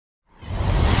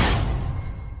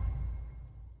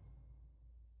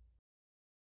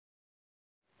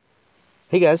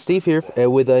Hey guys, Steve here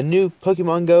with a new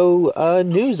Pokemon Go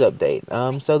news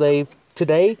update. So they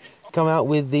today come out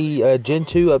with the Gen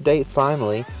 2 update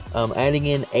finally, adding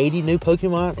in 80 new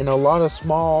Pokemon and a lot of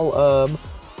small,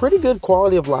 pretty good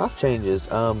quality of life changes.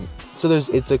 So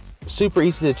it's a super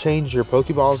easy to change your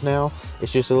Poké Balls now.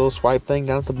 It's just a little swipe thing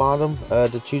down at the bottom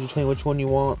to choose between which one you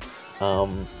want.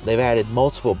 They've added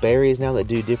multiple berries now that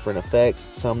do different effects.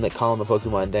 Some that calm the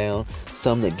Pokemon down,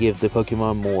 some that give the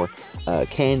Pokemon more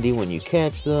candy when you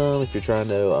catch them, if you're trying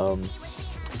to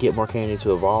get more candy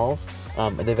to evolve.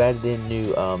 And they've added in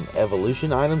new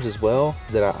evolution items as well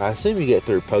that I assume you get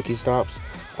through PokéStops.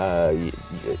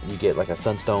 You get like a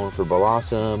Sunstone for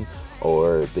Blossom,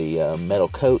 or the Metal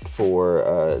Coat for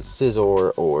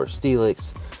Scizor or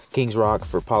Steelix, King's Rock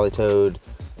for Politoed,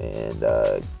 and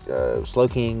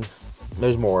Slowking.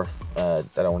 There's more that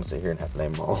I don't want to sit here and have to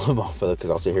name all of them off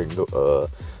because I'll sit here and go,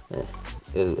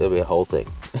 it'll be a whole thing.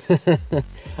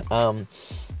 And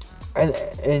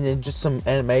just some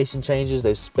animation changes.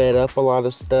 They've sped up a lot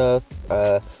of stuff.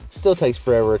 Still takes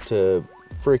forever to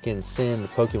freaking send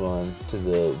Pokemon to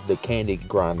the candy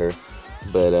grinder,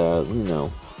 but you know,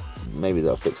 maybe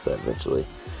they'll fix that eventually.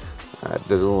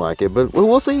 Doesn't look like it, but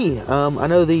we'll see. I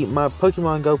know my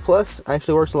Pokemon Go Plus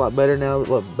actually works a lot better now.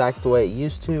 Look back the way it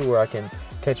used to, where I can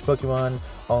catch Pokemon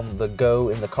on the go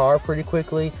in the car pretty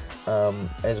quickly,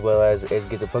 as well as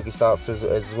get the PokéStops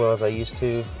as well as I used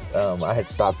to. I had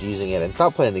stopped using it and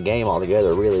stopped playing the game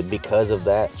altogether, really, because of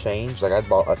that change. Like, I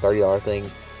bought a $30 thing,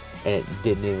 and it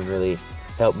didn't even really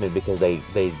help me because they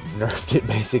nerfed it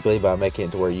basically by making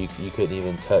it to where you couldn't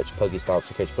even touch PokéStops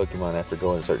to catch Pokemon after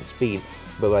going a certain speed.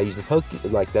 But by using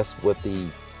that's what the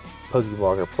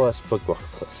Pokemon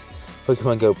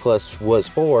Go Plus was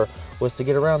for, was to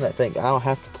get around that thing. I don't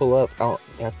have to pull up. I don't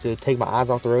have to take my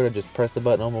eyes off the road. I just press the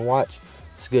button on my watch.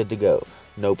 It's good to go.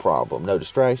 No problem. No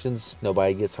distractions.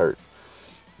 Nobody gets hurt.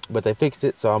 But they fixed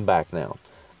it, so I'm back now.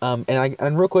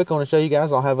 And real quick, I want to show you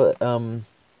guys. I'll have it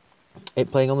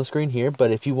playing on the screen here. But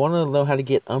if you want to know how to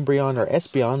get Umbreon or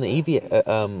Espeon, the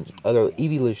other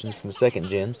evolutions from the second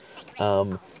gen,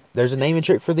 there's a naming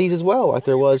trick for these as well, like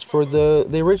there was for the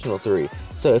original three.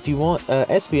 So if you want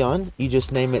Espeon, you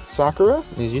just name it Sakura.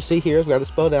 As you see here, I've got it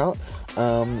spelled out.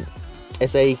 Sakura,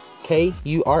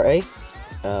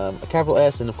 a capital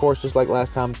S, and of course, just like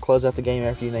last time, close out the game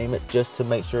after you name it, just to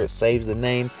make sure it saves the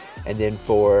name. And then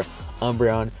for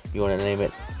Umbreon, you want to name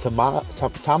it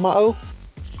Tamao?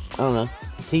 I don't know.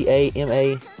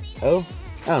 Tamao? I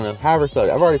don't know. However spelled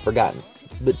it. I've already forgotten.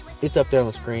 But it's up there on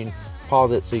the screen.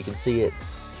 Pause it so you can see it.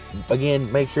 Again,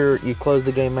 make sure you close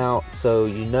the game out so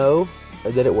you know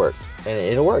that it worked. And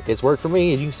it'll work. It's worked for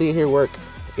me. As you can see it here work.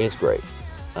 It's great.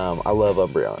 I love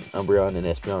Umbreon. Umbreon and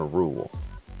Espeon rule.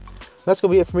 That's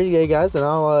going to be it for me today, guys. And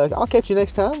I'll catch you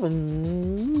next time.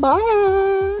 And bye!